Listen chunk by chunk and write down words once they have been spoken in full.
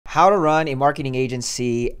How to run a marketing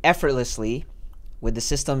agency effortlessly with the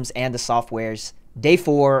systems and the softwares. Day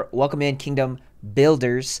 4, welcome in Kingdom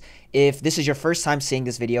Builders. If this is your first time seeing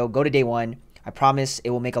this video, go to day 1. I promise it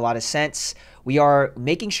will make a lot of sense. We are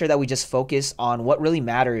making sure that we just focus on what really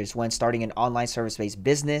matters when starting an online service-based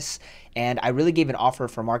business. And I really gave an offer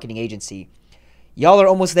for marketing agency. Y'all are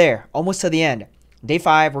almost there, almost to the end. Day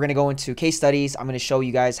 5, we're going to go into case studies. I'm going to show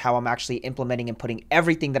you guys how I'm actually implementing and putting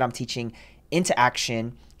everything that I'm teaching into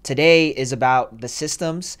action. Today is about the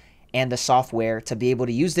systems and the software to be able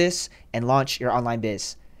to use this and launch your online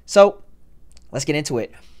biz. So let's get into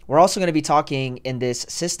it. We're also going to be talking in this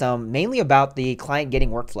system mainly about the client getting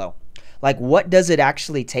workflow. Like, what does it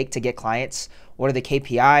actually take to get clients? What are the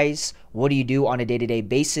KPIs? What do you do on a day-to-day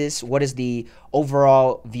basis? What does the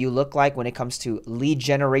overall view look like when it comes to lead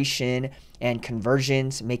generation and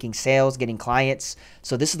conversions, making sales, getting clients?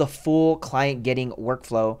 So this is the full client getting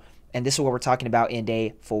workflow. And this is what we're talking about in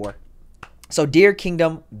day 4. So dear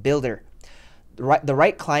Kingdom Builder, the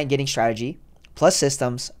right client getting strategy plus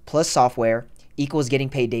systems plus software equals getting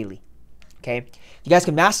paid daily. Okay. If you guys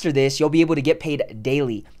can master this, you'll be able to get paid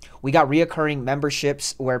daily. We got reoccurring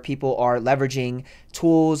memberships where people are leveraging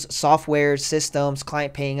tools, software, systems,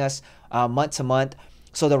 client paying us month to month.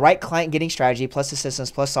 So the right client getting strategy plus the systems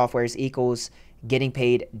plus softwares equals getting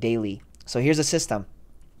paid daily. So here's a system.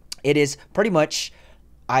 It is pretty much,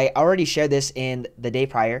 I already shared this in the day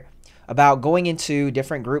prior, about going into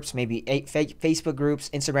different groups, maybe Facebook groups,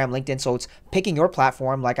 Instagram, LinkedIn. So it's picking your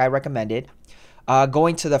platform like I recommended,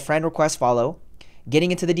 going to the friend request follow,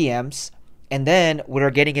 getting into the DMs, and then we're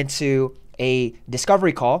getting into a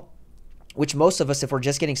discovery call, which most of us, if we're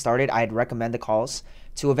just getting started, I'd recommend the calls,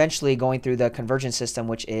 to eventually going through the conversion system,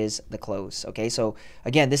 which is the close. Okay, so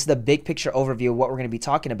again, this is the big picture overview of what we're going to be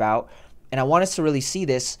talking about. And I want us to really see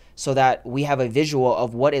this so that we have a visual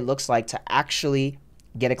of what it looks like to actually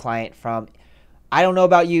get a client from, I don't know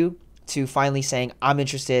about you, to finally saying, I'm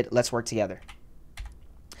interested, let's work together.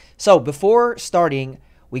 So before starting,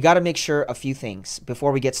 we got to make sure a few things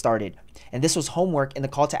before we get started. And this was homework in the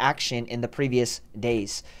call to action in the previous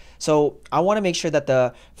days. So I want to make sure that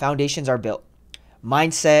the foundations are built.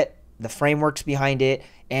 Mindset, the frameworks behind it,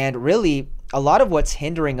 and really a lot of what's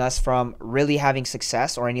hindering us from really having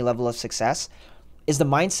success or any level of success is the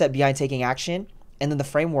mindset behind taking action, and then the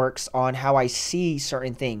frameworks on how I see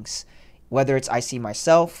certain things, whether it's I see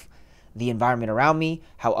myself, the environment around me,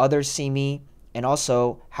 how others see me, and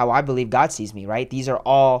also how I believe God sees me, right? These are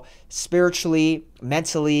all spiritually,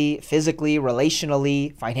 mentally, physically,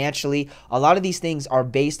 relationally, financially. A lot of these things are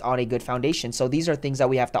based on a good foundation. So these are things that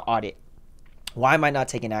we have to audit. Why am I not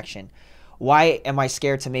taking action? Why am I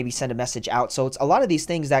scared to maybe send a message out? So it's a lot of these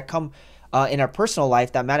things that come in our personal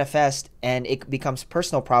life that manifest, and it becomes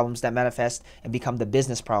personal problems that manifest and become the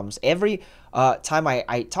business problems. Every time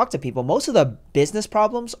I talk to people, most of the business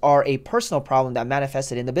problems are a personal problem that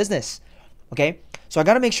manifested in the business. Okay, so I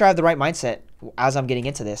got to make sure I have the right mindset as I'm getting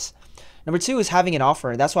into this. Number 2 is having an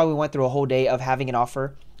offer. That's why we went through a whole day of having an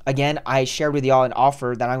offer. Again, I shared with y'all an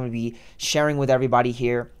offer that I'm going to be sharing with everybody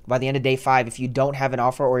here by the end of day 5. If you don't have an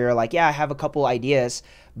offer, or you're like, yeah, I have a couple ideas,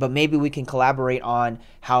 but maybe we can collaborate on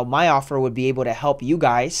how my offer would be able to help you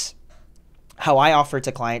guys, how I offer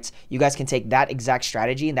to clients. You guys can take that exact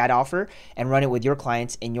strategy and that offer and run it with your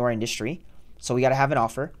clients in your industry. So we got to have an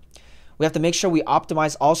offer. We have to make sure we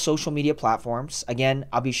optimize all social media platforms. Again,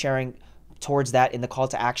 I'll be sharing towards that in the call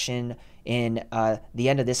to action in the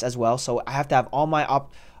end of this as well. So I have to have all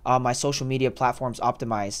my social media platforms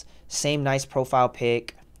optimized. Same nice profile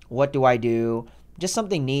pic. What do I do? Just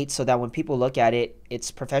something neat so that when people look at it,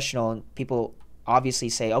 it's professional and people obviously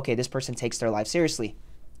say, okay, this person takes their life seriously.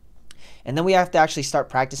 And then we have to actually start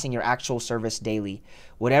practicing your actual service daily.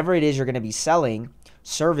 Whatever it is you're going to be selling,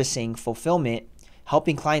 servicing, fulfillment,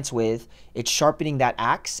 helping clients with, it's sharpening that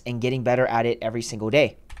axe and getting better at it every single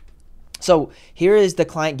day. So here is the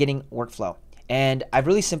client getting workflow, and I've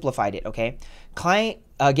really simplified it. Okay,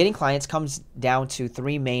 getting clients comes down to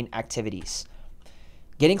 3 main activities.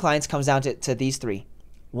 Getting clients comes down to these 3.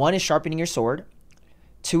 1 is sharpening your sword.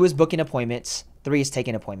 2 is booking appointments. 3 is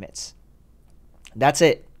taking appointments. That's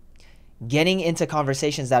it. Getting into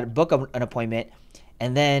conversations that book an appointment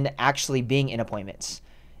and then actually being in appointments.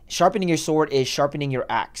 Sharpening your sword is sharpening your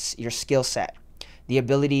axe, your skill set, the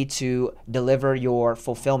ability to deliver your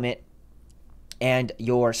fulfillment and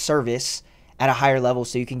your service at a higher level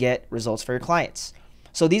so you can get results for your clients.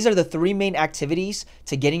 So these are the 3 main activities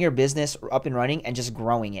to getting your business up and running and just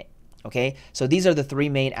growing it. Okay, so these are the 3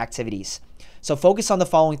 main activities. So focus on the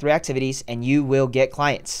following 3 activities and you will get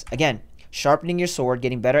clients. Again, sharpening your sword,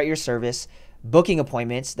 getting better at your service, booking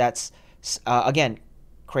appointments, that's again,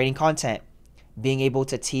 creating content, being able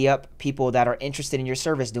to tee up people that are interested in your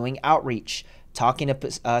service, doing outreach, talking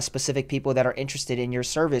to specific people that are interested in your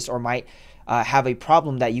service or might have a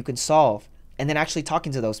problem that you can solve, and then actually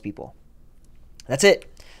talking to those people. That's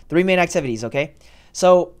it. 3 main activities, okay?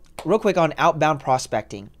 So real quick on outbound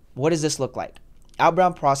prospecting. What does this look like?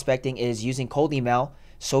 Outbound prospecting is using cold email,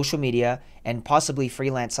 social media, and possibly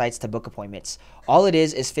freelance sites to book appointments. All it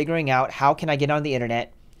is figuring out how can I get on the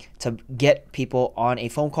internet to get people on a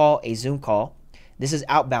phone call, a Zoom call. This is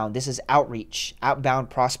outbound. This is outreach. Outbound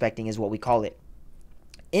prospecting is what we call it.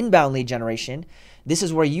 Inbound lead generation. This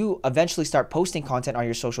is where you eventually start posting content on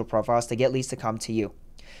your social profiles to get leads to come to you.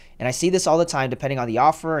 And I see this all the time depending on the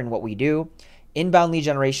offer and what we do. Inbound lead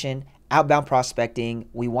generation, outbound prospecting,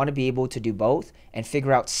 we want to be able to do both and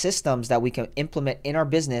figure out systems that we can implement in our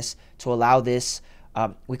business to allow this,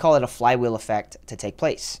 we call it a flywheel effect, to take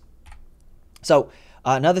place. So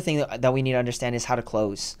another thing that we need to understand is how to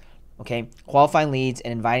close, okay? Qualifying leads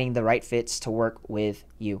and inviting the right fits to work with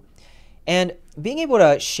you. And being able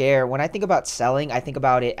to share, when I think about selling, I think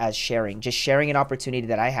about it as sharing, just sharing an opportunity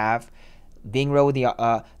that I have, being real with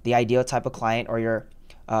the ideal type of client or your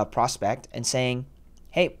prospect and saying,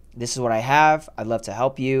 hey, this is what I have. I'd love to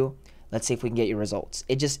help you. Let's see if we can get you results.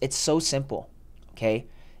 It's so simple, okay?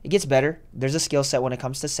 It gets better. There's a skill set when it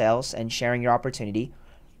comes to sales and sharing your opportunity,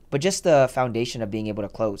 but just the foundation of being able to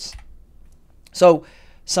close. So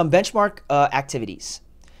some benchmark activities.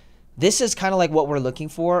 This is kind of like what we're looking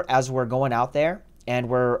for as we're going out there and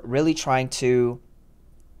we're really trying to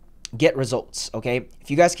get results, okay? If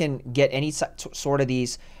you guys can get any sort of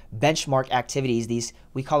these benchmark activities,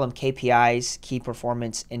 we call them KPIs, key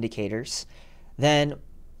performance indicators, then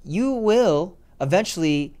you will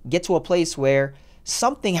eventually get to a place where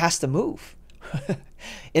something has to move.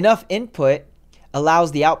 Enough input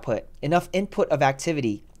allows the output, enough input of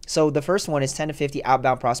activity. So the first one is 10 to 50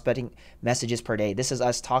 outbound prospecting messages per day. This is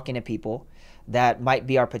us talking to people that might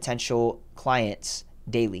be our potential clients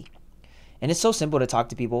daily. And it's so simple to talk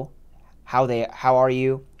to people. How are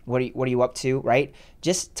you? What are you up to, right?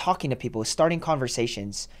 Just talking to people, starting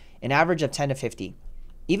conversations, an average of 10 to 50,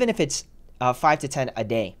 even if it's 5 to 10 a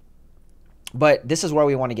day. But this is where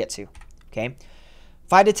we want to get to, okay?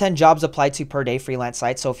 5 to 10 jobs applied to per day freelance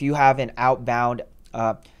sites. So if you have an outbound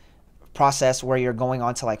process where you're going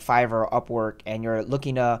on to like Fiverr or Upwork and you're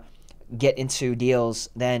looking to get into deals,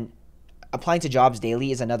 then applying to jobs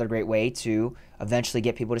daily is another great way to eventually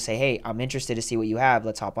get people to say, hey, I'm interested to see what you have.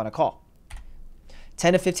 Let's hop on a call.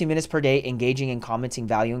 10 to 15 minutes per day engaging and commenting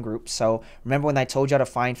value in groups. So remember when I told you how to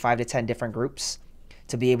find 5 to 10 different groups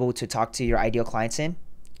to be able to talk to your ideal clients in?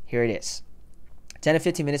 Here it is. 10 to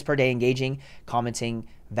 15 minutes per day engaging, commenting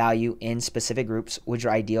value in specific groups with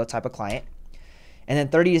your ideal type of client. And then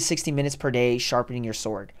 30 to 60 minutes per day sharpening your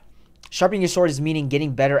sword. Sharpening your sword is meaning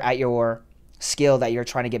getting better at your skill that you're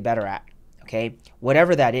trying to get better at. Okay,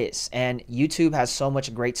 whatever that is. And YouTube has so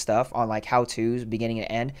much great stuff on like how-tos beginning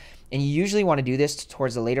and end. And you usually want to do this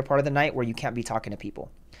towards the later part of the night where you can't be talking to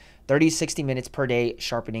people. 30 to 60 minutes per day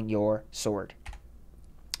sharpening your sword.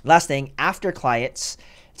 Last thing, after clients.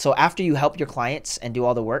 So after you help your clients and do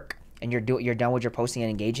all the work and you're done with your posting and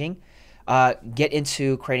engaging, get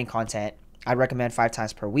into creating content. I recommend 5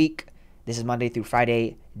 times per week. This is Monday through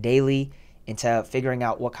Friday daily, into figuring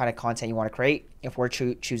out what kind of content you want to create. If we're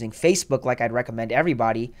choosing Facebook, like I'd recommend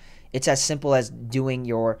everybody, it's as simple as doing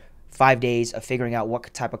your 5 days of figuring out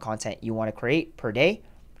what type of content you want to create per day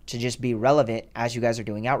to just be relevant as you guys are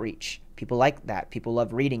doing outreach. People like that. People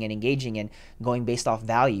love reading and engaging and going based off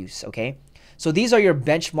values, okay? So these are your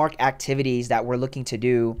benchmark activities that we're looking to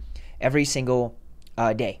do every single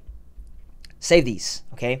day. Save these,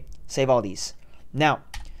 okay? Save all these. Now,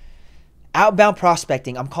 outbound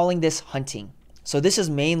prospecting, I'm calling this hunting. So this is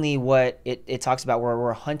mainly what it talks about, where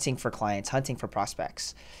we're hunting for clients, hunting for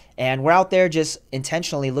prospects. And we're out there just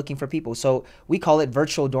intentionally looking for people. So we call it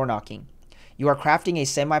virtual door knocking. You are crafting a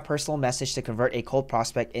semi-personal message to convert a cold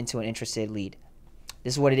prospect into an interested lead.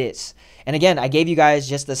 This is what it is. And again, I gave you guys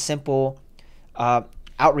just a simple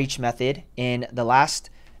outreach method in the last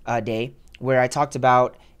day where I talked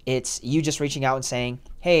about it's you just reaching out and saying,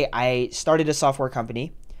 hey, I started a software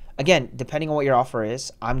company. Again, depending on what your offer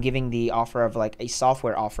is, I'm giving the offer of like a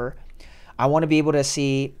software offer. I want to be able to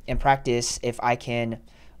see and practice if I can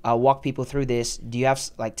walk people through this. Do you have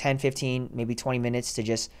like 10, 15, maybe 20 minutes to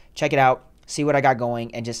just check it out, see what I got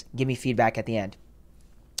going, and just give me feedback at the end?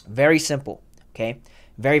 Very simple, okay?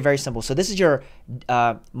 Very, very simple. So this is your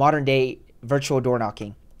modern day virtual door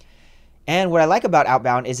knocking. And what I like about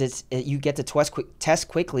outbound is you get to test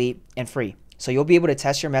quickly and free. So you'll be able to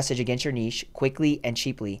test your message against your niche quickly and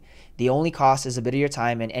cheaply. The only cost is a bit of your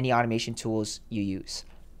time and any automation tools you use.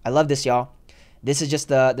 I love this, y'all. This is just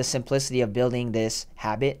the simplicity of building this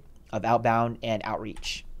habit of outbound and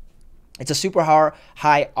outreach. It's a super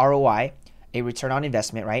high ROI, a return on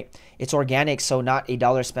investment, right? It's organic, so not a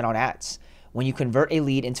dollar spent on ads. When you convert a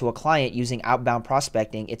lead into a client using outbound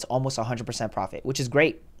prospecting, it's almost 100% profit, which is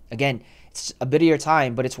great. Again, it's a bit of your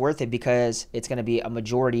time, but it's worth it because it's going to be a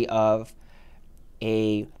majority of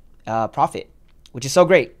a profit, which is so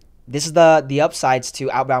great. This is the upsides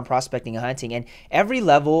to outbound prospecting and hunting. And every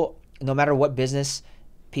level, no matter what business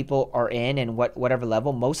people are in and whatever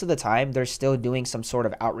level, most of the time they're still doing some sort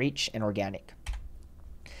of outreach and organic.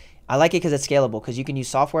 I like it because it's scalable, because you can use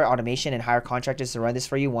software automation and hire contractors to run this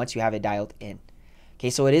for you once you have it dialed in. Okay,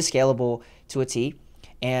 so it is scalable to a T.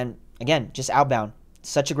 And again, just outbound,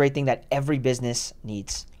 such a great thing that every business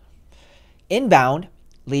needs. Inbound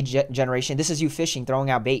lead generation, this is you fishing, throwing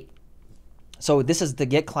out bait. So this is to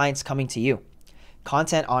get clients coming to you.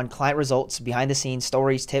 Content on client results, behind the scenes,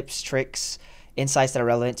 stories, tips, tricks, insights that are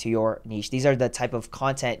relevant to your niche. These are the type of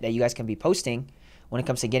content that you guys can be posting when it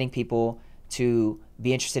comes to getting people to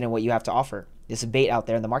be interested in what you have to offer. This is bait out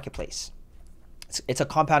there in the marketplace. It's a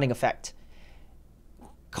compounding effect.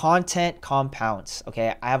 Content compounds.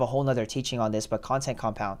 Okay, I have a whole nother teaching on this, but content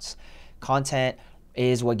compounds. Content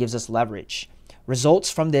is what gives us leverage.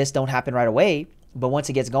 Results from this don't happen right away, but once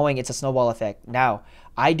it gets going, it's a snowball effect. Now,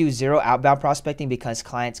 I do zero outbound prospecting because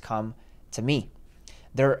clients come to me.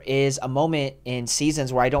 There is a moment in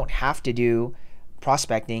seasons where I don't have to do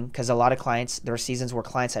prospecting because a lot of clients, there are seasons where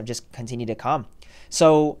clients have just continued to come.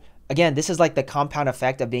 So again, this is like the compound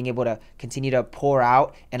effect of being able to continue to pour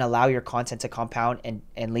out and allow your content to compound,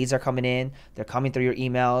 and leads are coming in, they're coming through your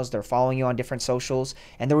emails, they're following you on different socials.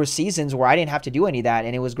 And there were seasons where I didn't have to do any of that,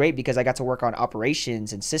 and it was great because I got to work on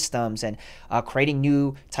operations and systems and creating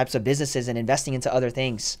new types of businesses and investing into other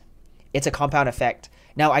things. It's a compound effect.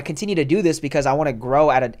 Now, I continue to do this because I want to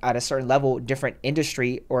grow at a certain level, different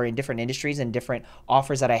industry, or in different industries and different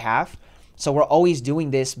offers that I have. So we're always doing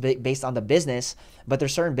this based on the business, but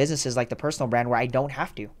there's certain businesses like the personal brand where I don't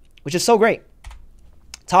have to, which is so great.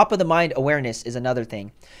 Top of the mind awareness is another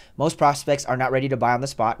thing. Most prospects are not ready to buy on the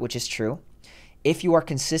spot, which is true. If you are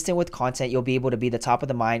consistent with content, you'll be able to be the top of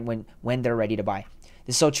the mind when they're ready to buy.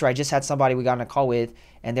 This is so true. I just had somebody we got on a call with,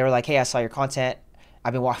 and they were like, hey, I saw your content.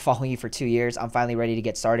 I've been following you for 2 years. I'm finally ready to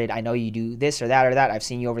get started. I know you do this or that or that. I've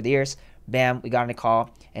seen you over the years. Bam, we got on a call,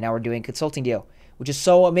 and now we're doing a consulting deal, which is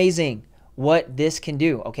so amazing what this can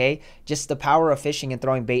do, okay? Just the power of fishing and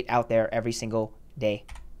throwing bait out there every single day.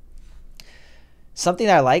 Something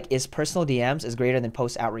that I like is personal DMs is greater than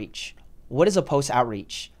post outreach. What is a post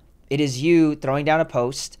outreach? It is you throwing down a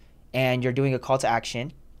post and you're doing a call to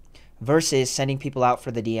action versus sending people out for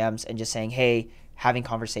the DMs and just saying, hey, having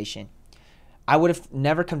conversation. I would have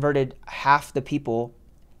never converted half the people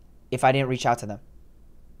if I didn't reach out to them.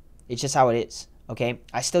 It's just how it is, okay?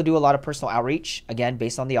 I still do a lot of personal outreach, again,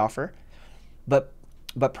 based on the offer.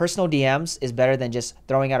 But personal DMs is better than just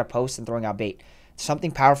throwing out a post and throwing out bait.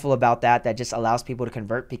 Something powerful about that just allows people to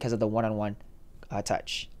convert because of the one-on-one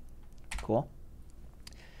touch. Cool.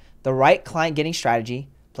 The right client getting strategy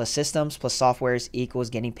plus systems plus softwares equals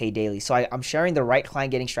getting paid daily. So I'm sharing the right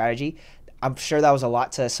client getting strategy. I'm sure that was a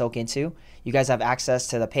lot to soak into. You guys have access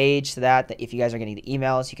to the page, to that if you guys are getting the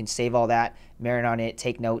emails, you can save all that, marinate on it,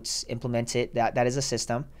 take notes, implement it. That is a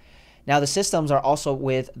system. Now the systems are also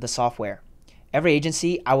with the software. Every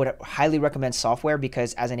agency, I would highly recommend software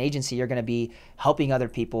because as an agency, you're going to be helping other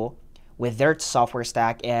people with their software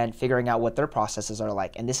stack and figuring out what their processes are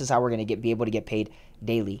like. And this is how we're going to be able to get paid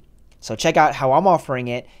daily. So check out how I'm offering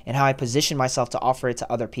it and how I position myself to offer it to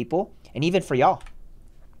other people and even for y'all.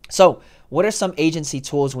 So what are some agency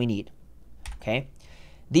tools we need? Okay,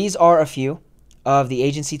 these are a few of the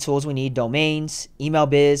agency tools we need: domains, email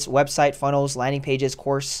biz, website, funnels, landing pages,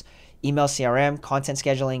 course, email CRM, content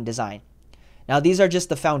scheduling, design. Now, these are just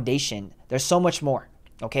the foundation. There's so much more,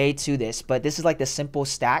 okay, to this, but this is like the simple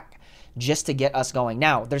stack just to get us going.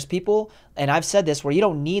 Now, there's people, and I've said this, where you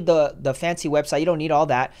don't need the fancy website, you don't need all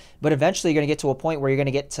that, but eventually you're going to get to a point where you're going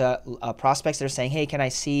to get to prospects that are saying, hey, can I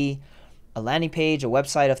see a landing page, a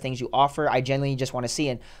website of things you offer? I genuinely just want to see.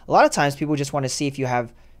 And a lot of times people just want to see if you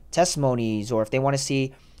have testimonies, or if they want to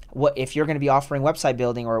see what if you're going to be offering website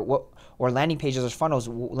building or landing pages or funnels.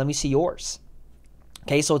 Let me see yours.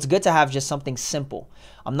 Okay, so it's good to have just something simple.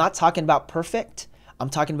 I'm not talking about perfect. I'm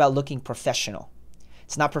talking about looking professional.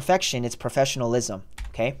 It's not perfection, it's professionalism,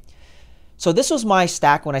 okay? So this was my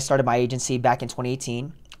stack when I started my agency back in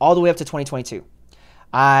 2018, all the way up to 2022.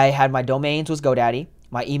 I had my domains was GoDaddy.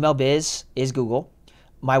 My email biz is Google.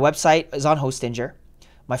 My website is on Hostinger.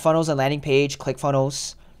 My funnels and landing page,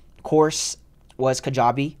 ClickFunnels. Course was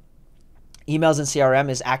Kajabi. Emails and CRM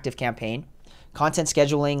is ActiveCampaign. content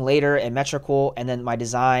scheduling later, and metrical, and then my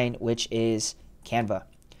design, which is Canva.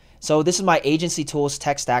 So this is my agency tools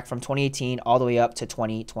tech stack from 2018 all the way up to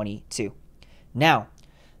 2022. Now,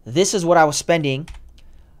 this is what I was spending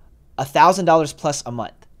 $1,000 plus a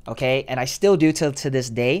month, okay? And I still do to this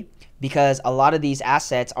day, because a lot of these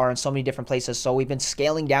assets are in so many different places. So we've been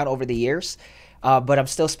scaling down over the years, but I'm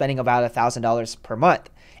still spending about $1,000 per month.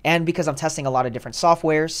 And because I'm testing a lot of different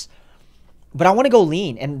softwares, but I want to go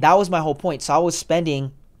lean. And that was my whole point. So I was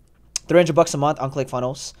spending $300 a month on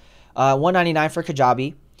ClickFunnels, $199 for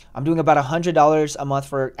Kajabi. I'm doing about $100 a month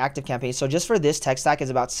for active campaigns. So just for this tech stack is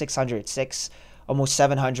about 600, almost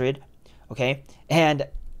 700. Okay. And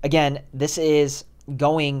again, this is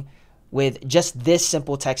going with just this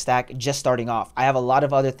simple tech stack, just starting off. I have a lot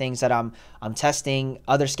of other things that I'm testing,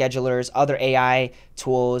 other schedulers, other AI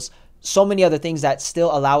tools, so many other things that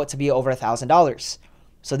still allow it to be over $1,000.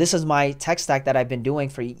 So this is my tech stack that I've been doing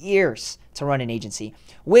for years to run an agency,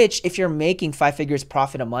 which if you're making 5 figures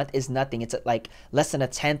profit a month is nothing. It's like less than a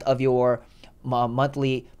tenth of your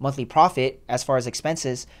monthly profit as far as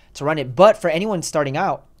expenses to run it. But for anyone starting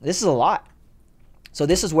out, this is a lot. So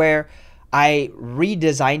this is where I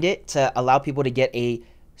redesigned it to allow people to get a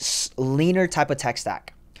leaner type of tech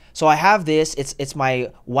stack. So I have this, it's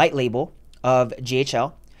my white label of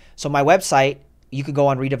GHL. So my website, you could go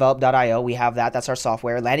on redevelop.io. We have that. That's our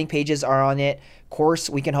software. Landing pages are on it. Course,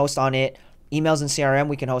 we can host on it. Emails and CRM,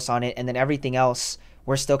 we can host on it. And then everything else,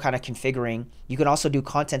 we're still kind of configuring. You can also do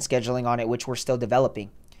content scheduling on it, which we're still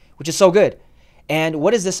developing, which is so good. And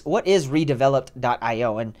what is this? What is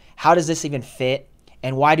redeveloped.io? And how does this even fit?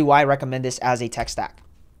 And why do I recommend this as a tech stack?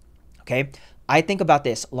 Okay. I think about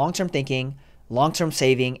this: long-term thinking, long-term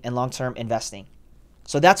saving, and long-term investing.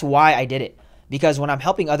 So that's why I did it. Because when I'm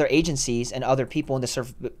helping other agencies and other people in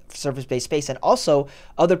the service-based space, and also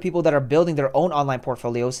other people that are building their own online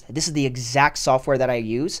portfolios, this is the exact software that I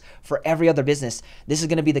use for every other business. This is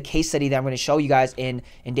going to be the case study that I'm going to show you guys in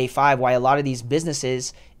day 5, why a lot of these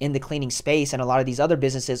businesses in the cleaning space and a lot of these other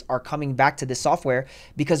businesses are coming back to this software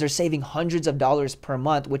because they're saving hundreds of dollars per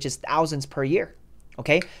month, which is thousands per year.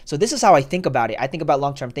 Okay, so this is how I think about it. I think about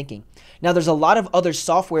long-term thinking. Now, there's a lot of other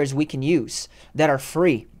softwares we can use that are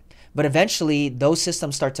free. But eventually those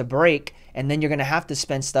systems start to break, and then you're going to have to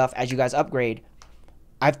spend stuff as you guys upgrade.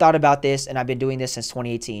 I've thought about this, and I've been doing this since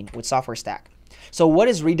 2018 with Software Stack. So what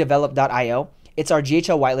is redevelop.io? It's our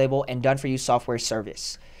GHL white label and done for you software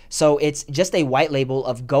service. So it's just a white label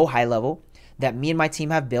of Go High Level that me and my team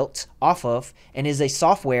have built off of, and is a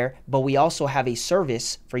software, but we also have a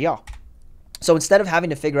service for y'all. So instead of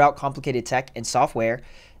having to figure out complicated tech and software,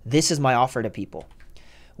 this is my offer to people.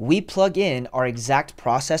 We plug in our exact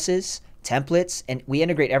processes, templates, and we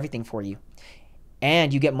integrate everything for you.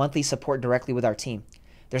 And you get monthly support directly with our team.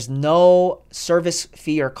 There's no service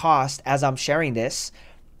fee or cost as I'm sharing this.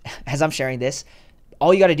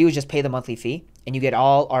 All you got to do is just pay the monthly fee, and you get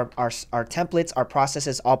all our templates, our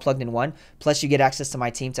processes all plugged in one. Plus, you get access to my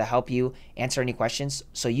team to help you answer any questions.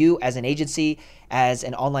 So you, as an agency, as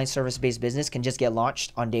an online service-based business, can just get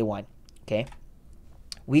launched on day 1. Okay.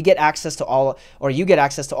 We get access to all, or you get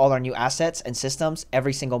access to all our new assets and systems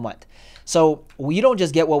every single month. So you don't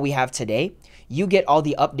just get what we have today, you get all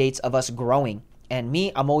the updates of us growing. And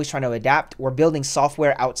me, I'm always trying to adapt. We're building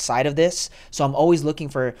software outside of this. So I'm always looking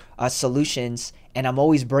for solutions, and I'm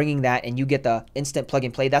always bringing that, and you get the instant plug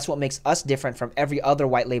and play. That's what makes us different from every other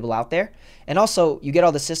white label out there. And also you get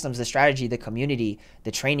all the systems, the strategy, the community,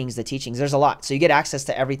 the trainings, the teachings. There's a lot. So you get access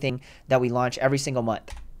to everything that we launch every single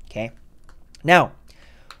month. Okay. Now,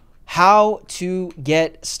 how to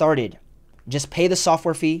get started. Just pay the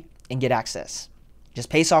software fee and get access. Just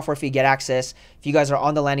pay software fee, get access. If you guys are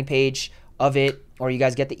on the landing page of it, or you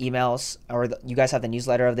guys get the emails, or you guys have the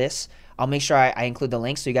newsletter of this, I'll make sure I include the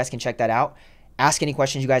link so you guys can check that out. Ask any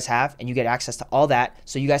questions you guys have, and you get access to all that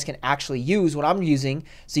so you guys can actually use what I'm using,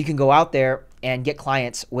 so you can go out there and get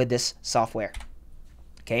clients with this software.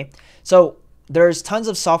 Okay, so there's tons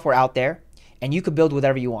of software out there, and you could build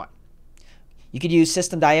whatever you want. You could use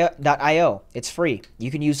system.io. It's free. You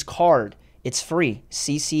can use Card. It's free.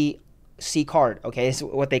 CC Card. Okay, is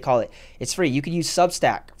what they call it. It's free. You could use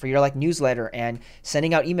Substack for your newsletter and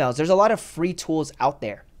sending out emails. There's a lot of free tools out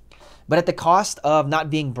there, but at the cost of not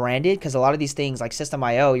being branded, because a lot of these things like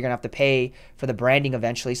System.io, you're gonna have to pay for the branding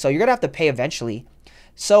eventually. So you're gonna have to pay eventually.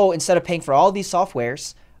 So instead of paying for all these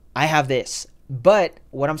softwares, I have this. But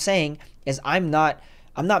what I'm saying is I'm not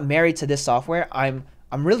married to this software.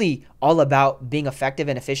 I'm really all about being effective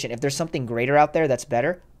and efficient. If there's something greater out there that's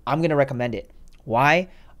better, I'm going to recommend it. Why?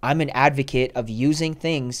 I'm an advocate of using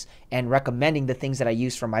things and recommending the things that I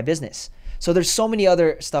use for my business. So there's so many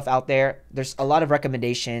other stuff out there. There's a lot of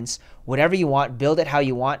recommendations. Whatever you want, build it how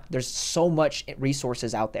you want. There's so much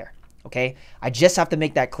resources out there, okay? I just have to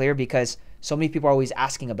make that clear because so many people are always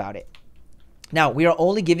asking about it. Now, we are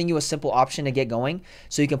only giving you a simple option to get going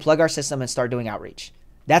so you can plug our system and start doing outreach.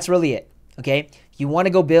 That's really it, okay? You want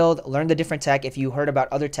to go build, learn the different tech. If you heard about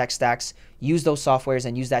other tech stacks, use those softwares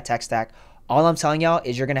and use that tech stack. All I'm telling y'all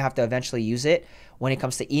is you're going to have to eventually use it when it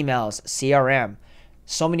comes to emails, CRM,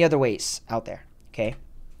 so many other ways out there, okay?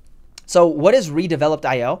 So what is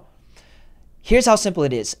redeveloped.io? Here's how simple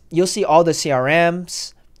it is. You'll see all the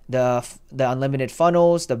CRMs, the unlimited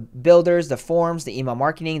funnels, the builders, the forms, the email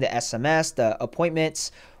marketing, the SMS, the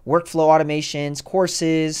appointments, workflow automations,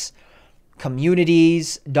 courses,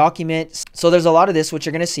 communities, documents. So there's a lot of this, which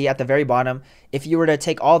you're going to see at the very bottom. If you were to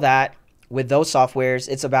take all that with those softwares,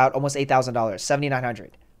 it's about almost $8,000, $7,900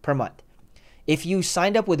 per month. If you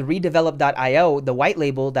signed up with redevelop.io, the white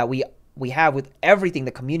label that we have with everything,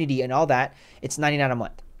 the community and all that, it's $99 a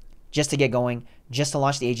month just to get going, just to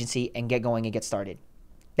launch the agency and get going and get started.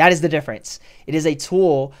 That is the difference. It is a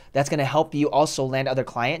tool that's going to help you also land other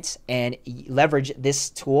clients and leverage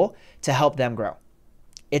this tool to help them grow.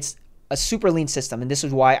 It's a super lean system, and this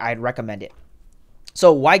is why I'd recommend it.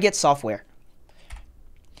 So why get software?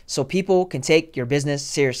 So people can take your business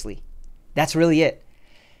seriously. That's really it.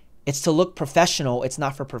 It's to look professional. It's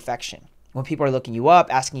not for perfection. When people are looking you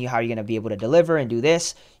up, asking you how you're going to be able to deliver and do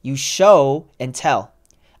this, you show and tell.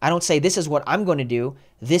 I don't say, this is what I'm going to do.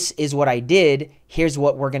 This is what I did. Here's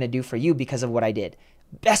what we're going to do for you because of what I did.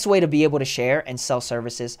 Best way to be able to share and sell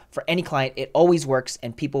services for any client. It always works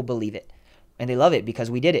and people believe it. And they love it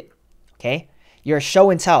because we did it. Okay? You're a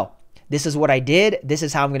show and tell. This is what I did. This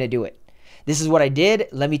is how I'm going to do it. This is what I did.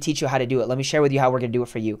 Let me teach you how to do it. Let me share with you how we're going to do it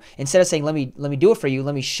for you. Instead of saying, let me do it for you,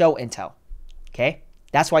 let me show and tell. Okay?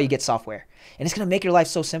 That's why you get software. And it's going to make your life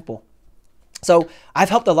so simple. So I've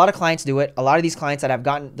helped a lot of clients do it. A lot of these clients that have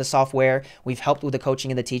gotten the software, we've helped with the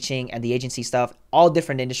coaching and the teaching and the agency stuff, all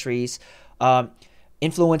different industries,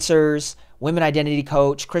 influencers, women identity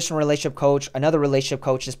coach, Christian relationship coach, another relationship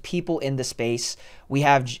coach, just people in the space. We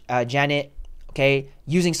have Janet, okay,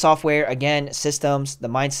 using software, again, systems, the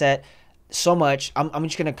mindset, so much. I'm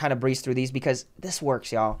just going to kind of breeze through these because this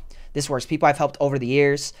works, y'all. This works. People I've helped over the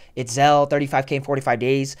years. It's Zelle, 35K in 45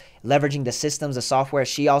 days, leveraging the systems, the software.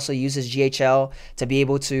 She also uses GHL to be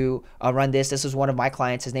able to run this. This is one of my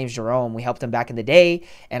clients. His name's Jerome. We helped him back in the day,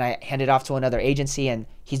 and I handed off to another agency, and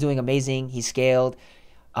he's doing amazing. He's scaled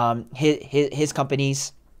his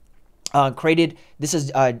companies. Created, this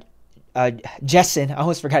is Jessen. I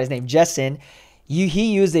almost forgot his name. Jessen.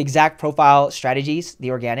 He used the exact profile strategies,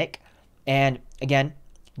 the organic, and again,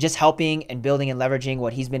 just helping and building and leveraging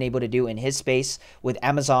what he's been able to do in his space with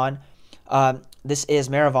Amazon. This is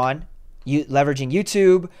Maravon, leveraging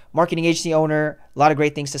YouTube, marketing agency owner, a lot of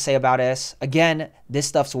great things to say about us. Again, this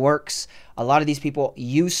stuff works. A lot of these people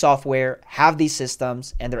use software, have these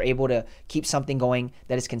systems, and they're able to keep something going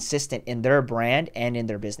that is consistent in their brand and in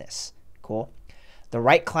their business. Cool. The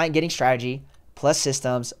right client getting strategy plus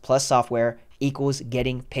systems plus software equals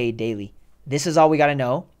getting paid daily. This is all we got to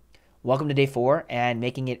know. Welcome to day 4 and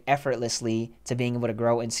making it effortlessly to being able to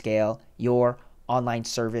grow and scale your online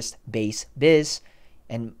service-based biz.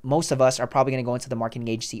 And most of us are probably going to go into the marketing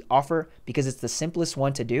agency offer because it's the simplest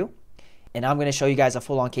one to do. And I'm going to show you guys a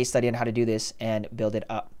full-on case study on how to do this and build it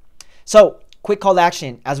up. So quick call to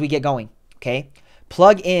action as we get going, okay?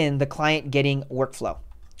 Plug in the client getting workflow.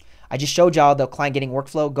 I just showed y'all the client getting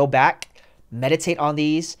workflow. Go back, meditate on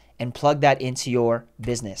these, and plug that into your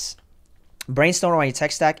business. Brainstorm on your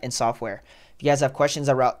tech stack and software. If you guys have questions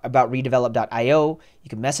about redevelop.io, you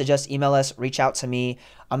can message us, email us, reach out to me.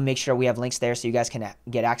 I'm going to make sure we have links there so you guys can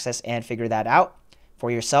get access and figure that out for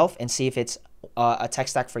yourself and see if it's a tech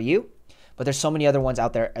stack for you. But there's so many other ones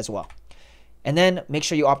out there as well. And then make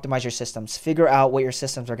sure you optimize your systems. Figure out what your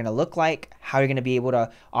systems are going to look like, how you're going to be able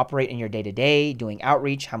to operate in your day-to-day, doing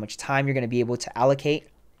outreach, how much time you're going to be able to allocate.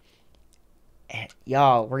 And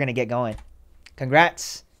y'all, we're going to get going.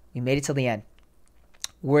 Congrats. We made it till the end.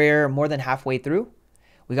 We're more than halfway through.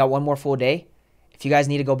 We got one more full day. If you guys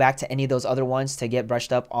need to go back to any of those other ones to get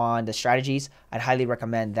brushed up on the strategies, I'd highly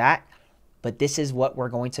recommend that. But this is what we're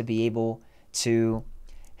going to be able to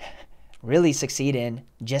really succeed in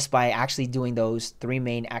just by actually doing those 3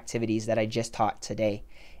 main activities that I just taught today,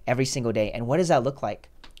 every single day. And what does that look like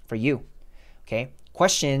for you? Okay.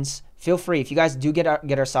 Questions, feel free. If you guys do get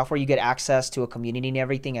our software, you get access to a community and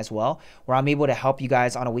everything as well, where I'm able to help you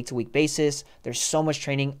guys on a week-to-week basis. There's so much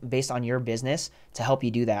training based on your business to help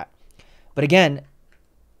you do that. But again,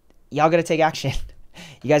 y'all got to take action.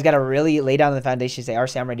 You guys got to really lay down the foundation, say,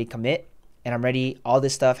 RC, I'm ready to commit. and I'm ready. All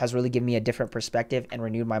this stuff has really given me a different perspective and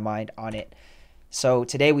renewed my mind on it. So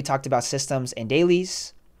today we talked about systems and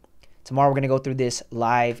dailies. Tomorrow we're going to go through this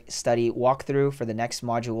live study walkthrough for the next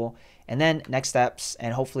module and then next steps.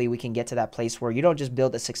 And hopefully we can get to that place where you don't just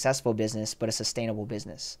build a successful business, but a sustainable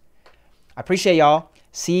business. I appreciate y'all.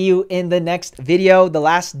 See you in the next video, the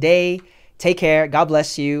last day. Take care. God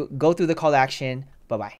bless you. Go through the call to action. Bye-bye.